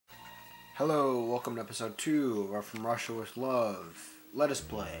Hello, welcome to episode 2 of our From Russia with Love Lettuce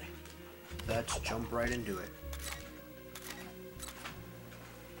Play. Let's jump right into it.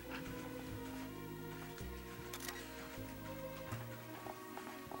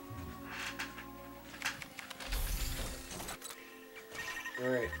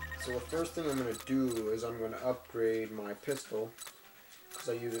 Alright, so the first thing I'm going to do is I'm going to upgrade my pistol because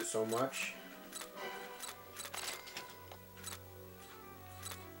I use it so much.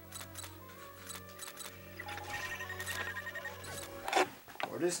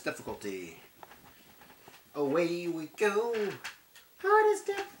 Hardest difficulty. Away we go. Hardest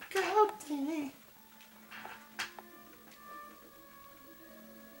difficulty.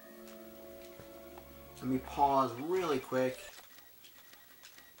 Let me pause really quick.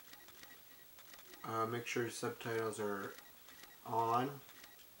 Make sure subtitles are on.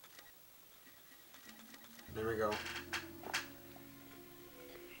 There we go.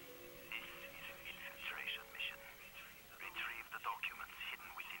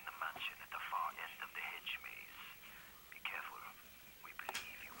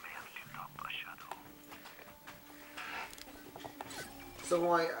 So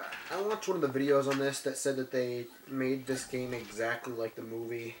I watched one of the videos on this that said that they made this game exactly like the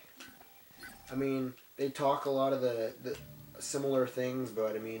movie. I mean, they talk a lot of the similar things,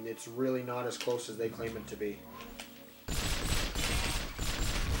 but I mean, it's really not as close as they claim it to be.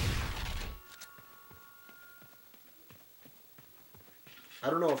 I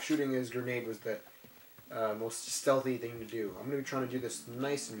don't know if shooting his grenade was the most stealthy thing to do. I'm going to be trying to do this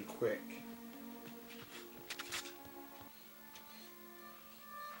nice and quick.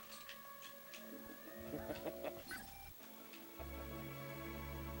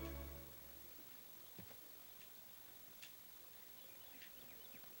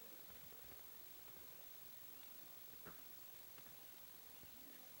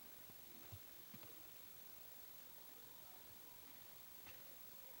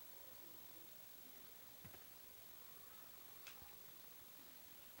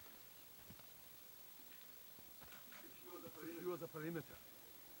 The perimeter.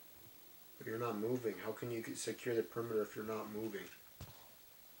 But you're not moving. How can you secure the perimeter if you're not moving?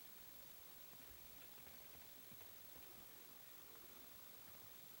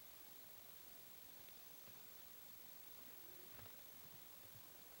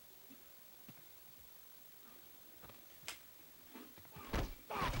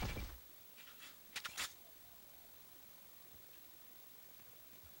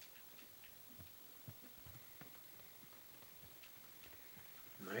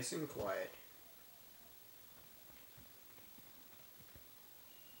 Nice and quiet.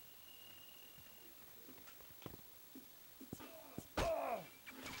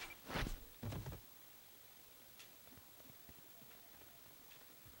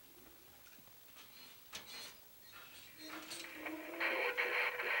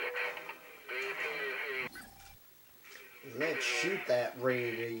 Let's shoot that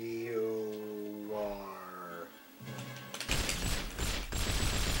radio.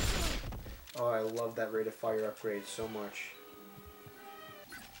 Oh, I love that rate of fire upgrade so much.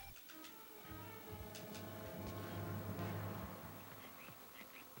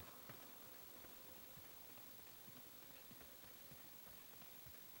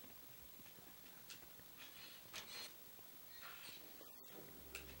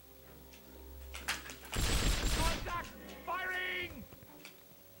 Contact! Firing!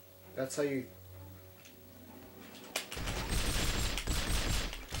 That's how you...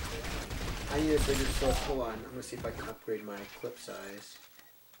 I need a bigger clip. Hold on. I'm going to see if I can upgrade my clip size.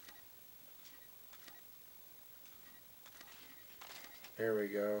 There we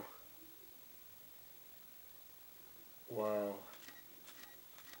go. Wow.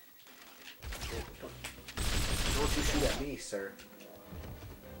 Don't you shoot at me, sir.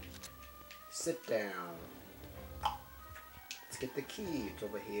 Sit down. Let's get the key. It's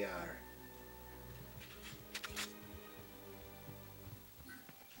over here.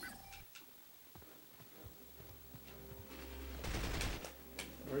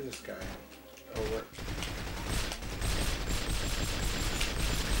 Where's this guy? Oh, where?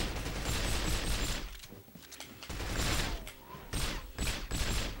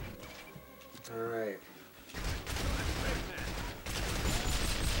 Alright.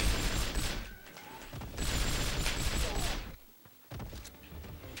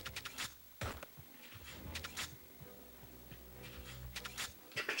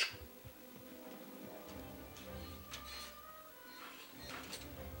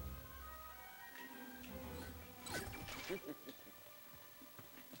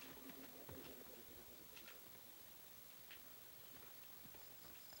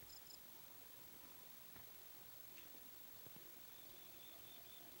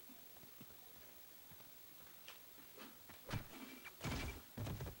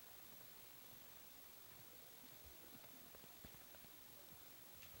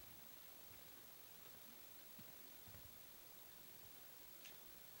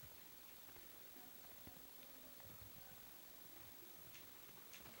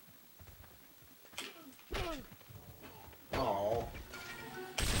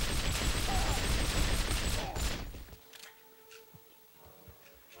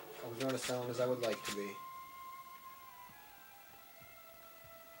 not as talented as I would like to be.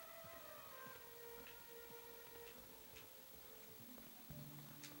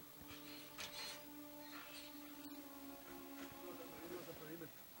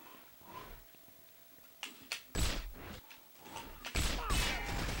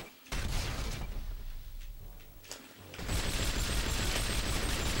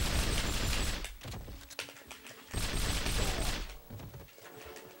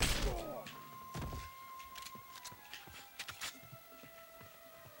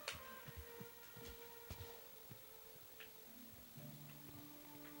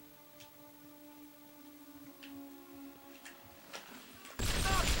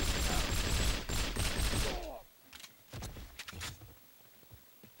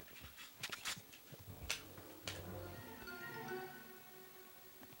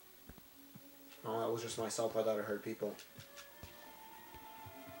 Oh, that was just myself. I thought I heard people.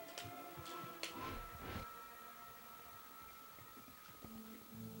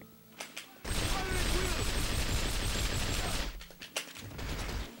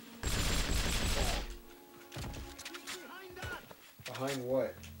 Behind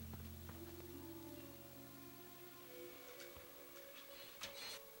what?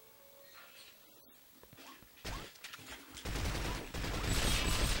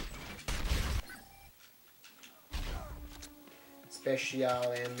 Special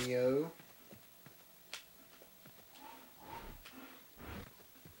ammo.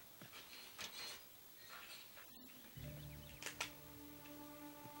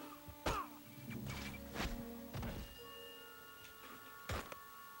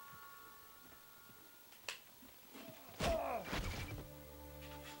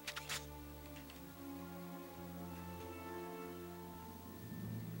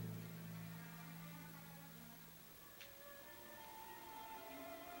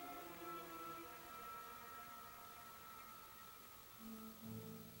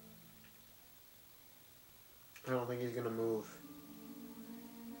 I don't think he's gonna move.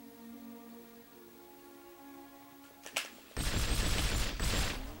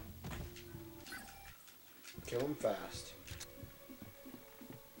 Kill him fast.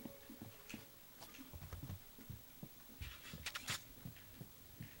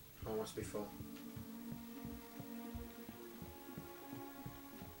 Oh, must be full.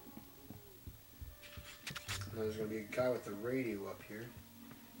 Now there's gonna be a guy with a radio up here.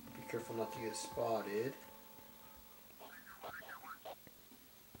 Be careful not to get spotted.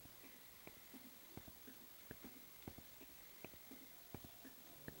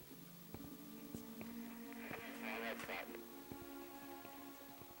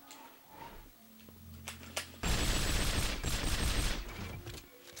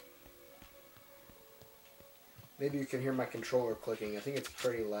 Maybe you can hear my controller clicking. I think it's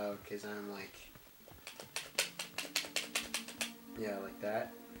pretty loud because I'm like, yeah, like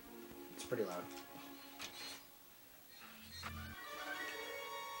that. It's pretty loud.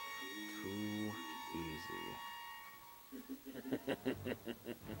 Too easy.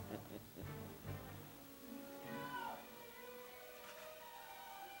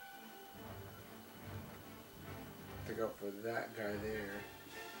 To go for that guy there.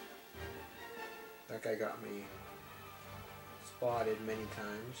 That guy got me spotted many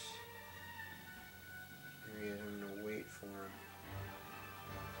times. Here he is. I'm gonna wait for him.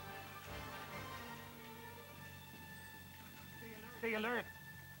 Stay alert.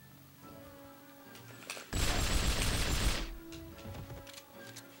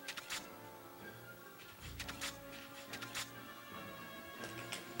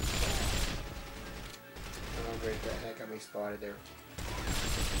 Oh great, that got me spotted there.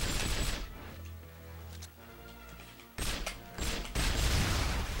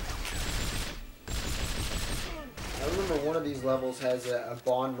 I remember one of these levels has a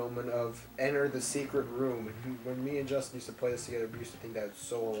Bond moment of enter the secret room. And when me and Justin used to play this together, we used to think that was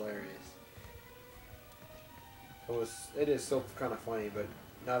so hilarious. It is still kind of funny, but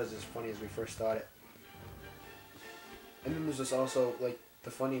not as funny as we first thought it. And then there's just also like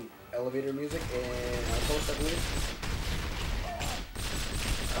the funny elevator music in Outpost, I believe.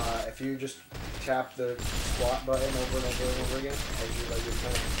 If you just tap the squat button over and over and over again, as you're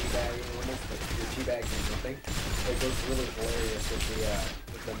kind of teabagging almost, but you're teabagging something, it goes really hilarious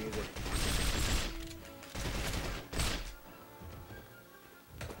with the music.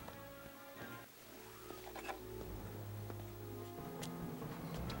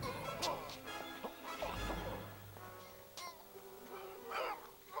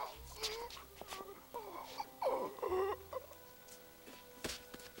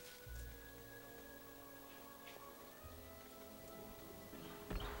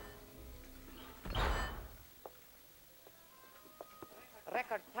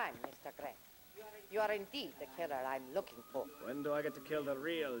 record time, Mr. Grant. You are indeed the killer I'm looking for. When do I get to kill the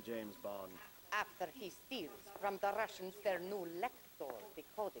real James Bond? After he steals from the Russians their new Lector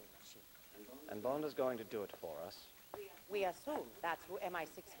decoding machine. And Bond is going to do it for us. We assume that's who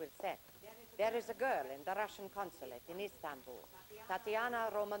MI6 will send. There is a girl in the Russian consulate in Istanbul, Tatiana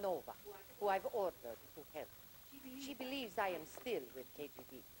Romanova, who I've ordered to help. She believes I am still with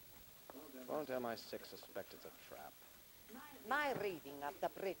KGB. Won't MI6 suspect it's a trap? My reading of the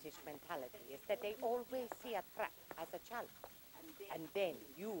British mentality is that they always see a trap as a challenge. And then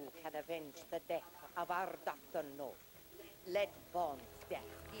you can avenge the death of our Dr. No. Let Bond's death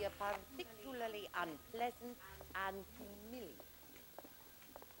be a particularly unpleasant and humiliating.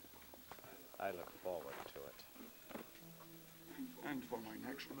 I look forward to it. And for my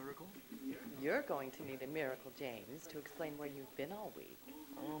next miracle? You're going to need a miracle, James, to explain where you've been all week.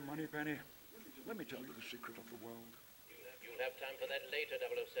 Oh, Moneypenny, let me tell you the secret of the world. You'll have time for that later,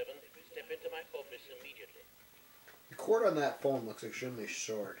 007. Step into my office immediately. The cord on that phone looks extremely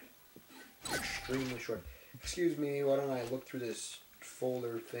short. Extremely short. Excuse me, why don't I look through this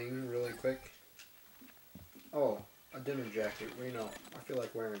folder thing really quick? Oh, a dinner jacket. Well, you know, I feel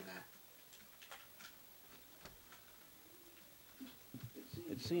like wearing that.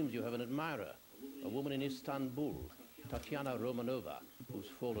 It seems you have an admirer, a woman in Istanbul, Tatiana Romanova, who's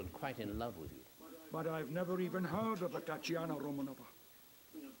fallen quite in love with you. But I've never even heard of a Tatiana Romanova.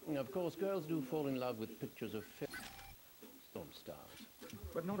 Of course, girls do fall in love with pictures of film stars.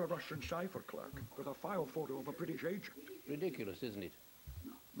 But not a Russian cipher clerk with a file photo of a British agent. Ridiculous, isn't it?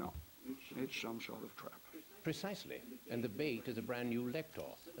 No, it's some sort of trap. Precisely. And the bait is a brand new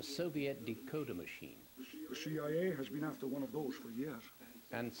Lector, a Soviet decoder machine. The CIA has been after one of those for years.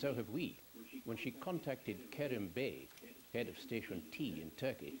 And so have we. When she contacted Kerim Bey, head of Station T in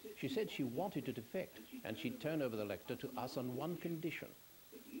Turkey, she said she wanted to defect, and she'd turn over the Lector to us on one condition.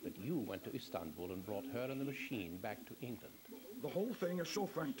 That you went to Istanbul and brought her and the machine back to England. The whole thing is so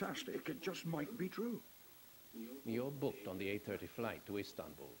fantastic, it just might be true. You're booked on the 8:30 flight to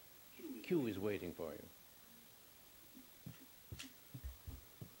Istanbul. Q is waiting for you.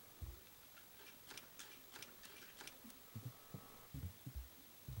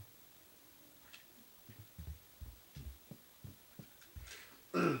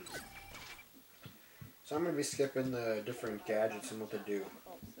 So I'm going to be skipping the different gadgets and what to do.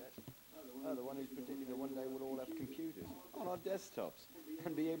 Oh, the one who's predicting that one day we'll all have computers on our desktops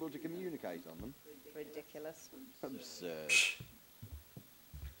and be able to communicate on them. Ridiculous. Absurd.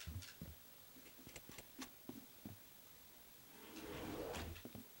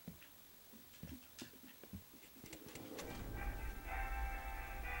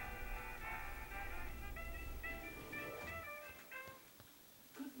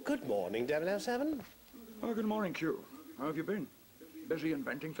 Good morning, 007. Oh, good morning, Q. How have you been? Busy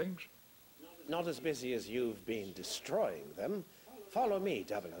inventing things? Not as busy as you've been destroying them. Follow me,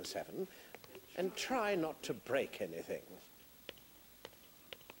 007, and try not to break anything.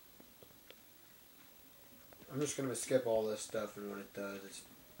 I'm just going to skip all this stuff and what it does.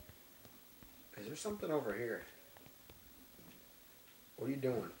 Is there something over here? What are you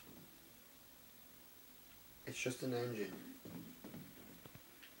doing? It's just an engine.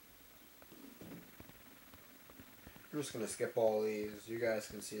 I'm just going to skip all these. You guys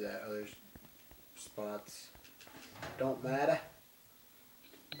can see that other spots don't matter.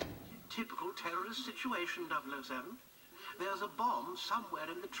 Typical terrorist situation, 007. There's a bomb somewhere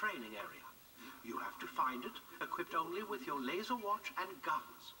in the training area. You have to find it, equipped only with your laser watch and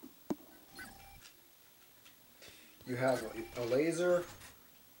guns. You have a laser.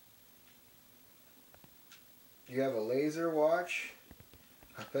 You have a laser watch,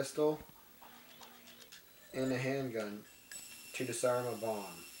 a pistol, and a handgun to disarm a bomb.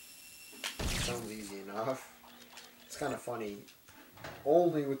 Sounds easy enough. It's kind of funny.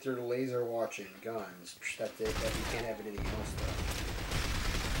 Only with your laser watch and guns. That's it. That you can't have anything else though.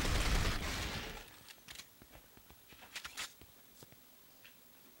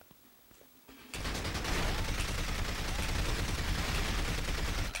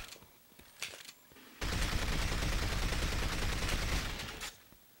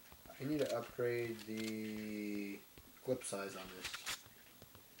 I need to upgrade the clip size on this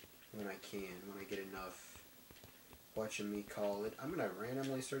when I can, when I get enough watching me call it. I'm going to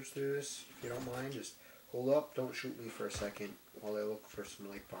randomly search through this, if you don't mind. Just hold up, don't shoot me for a second while I look for some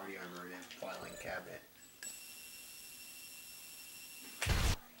like party armor in a filing cabinet.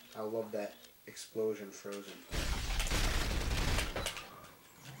 I love that explosion frozen.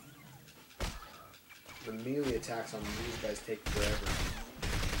 The melee attacks on these guys take forever.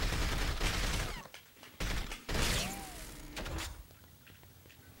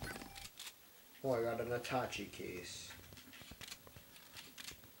 an attache case.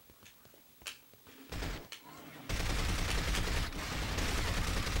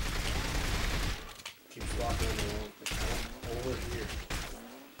 Keeps walking over here.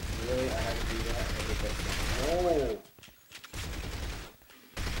 Really? I had to do that? Oh!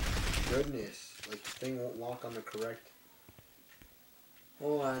 Goodness. Like, the thing won't lock on the correct...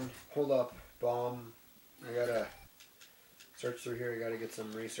 Hold on. Hold up. Bomb. I gotta search through here. I gotta get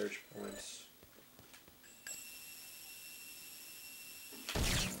some research points.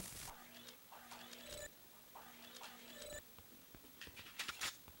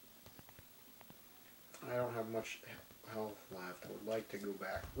 I don't have much health left. I would like to go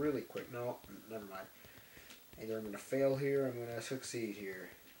back really quick. No, never mind. Either I'm going to fail here or I'm going to succeed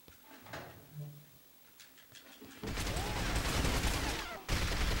here.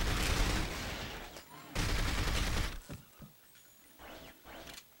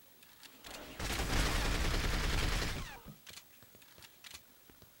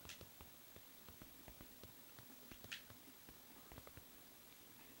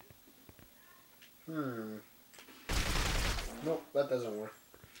 Nope, that doesn't work.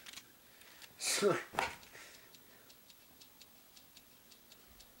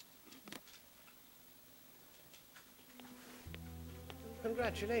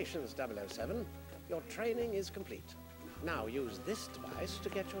 Congratulations, 007. Your training is complete. Now use this device to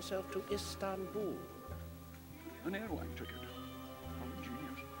get yourself to Istanbul. An airline ticket. How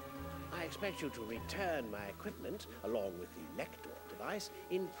ingenious. I expect you to return my equipment, along with the Lector device,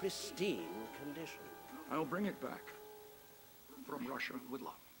 in pristine condition. I'll bring it back. From Russia with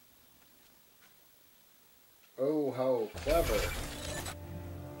love. Oh, how clever.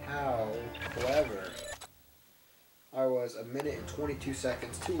 How clever. I was 1 minute and 22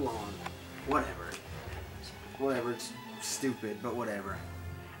 seconds too long. Whatever. Whatever, it's stupid, but whatever.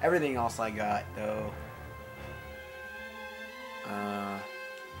 Everything else I got, though.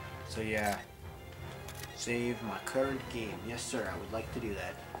 So yeah. Save my current game. Yes, sir, I would like to do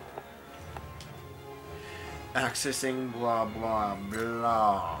that. Accessing blah blah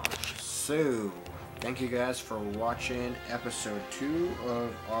blah. So, thank you guys for watching episode 2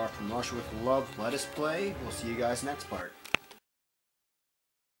 of our From Russia with Love Let Us Play. We'll see you guys next part.